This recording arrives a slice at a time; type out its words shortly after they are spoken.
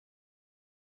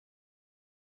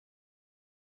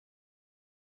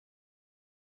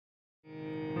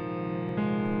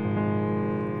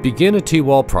Begin a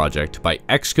T-wall project by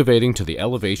excavating to the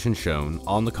elevation shown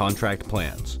on the contract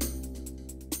plans.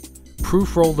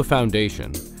 Proof roll the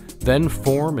foundation, then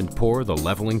form and pour the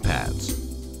leveling pads.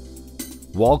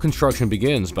 Wall construction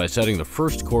begins by setting the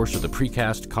first course of the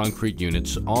precast concrete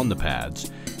units on the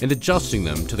pads and adjusting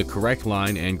them to the correct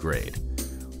line and grade.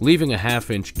 Leaving a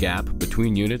half-inch gap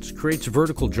between units creates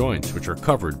vertical joints which are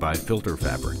covered by filter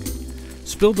fabric.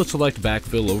 Spill the select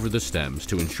backfill over the stems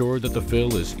to ensure that the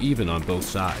fill is even on both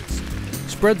sides.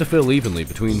 Spread the fill evenly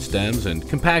between stems and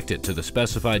compact it to the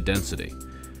specified density.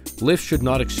 Lift should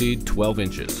not exceed 12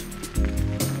 inches.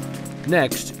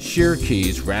 Next, shear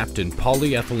keys wrapped in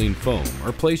polyethylene foam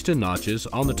are placed in notches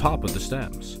on the top of the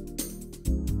stems.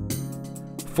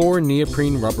 4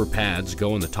 neoprene rubber pads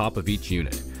go on the top of each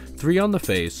unit, 3 on the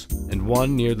face and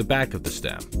 1 near the back of the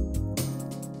stem.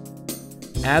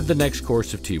 Add the next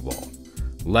course of T-wall.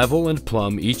 Level and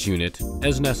plumb each unit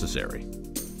as necessary.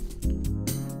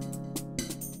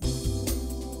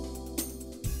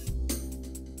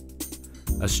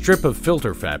 A strip of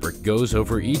filter fabric goes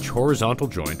over each horizontal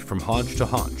joint from haunch to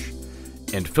haunch,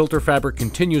 and filter fabric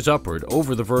continues upward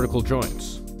over the vertical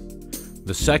joints.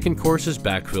 The second course is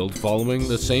backfilled following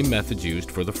the same method used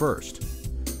for the first.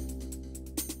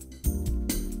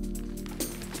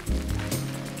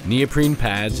 Neoprene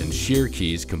pads and shear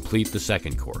keys complete the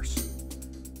second course.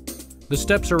 The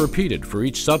steps are repeated for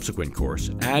each subsequent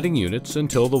course, adding units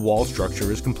until the wall structure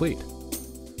is complete.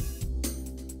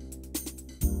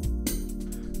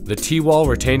 The T-wall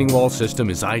retaining wall system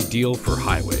is ideal for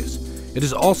highways. It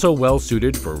is also well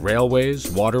suited for railways,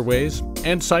 waterways,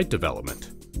 and site development.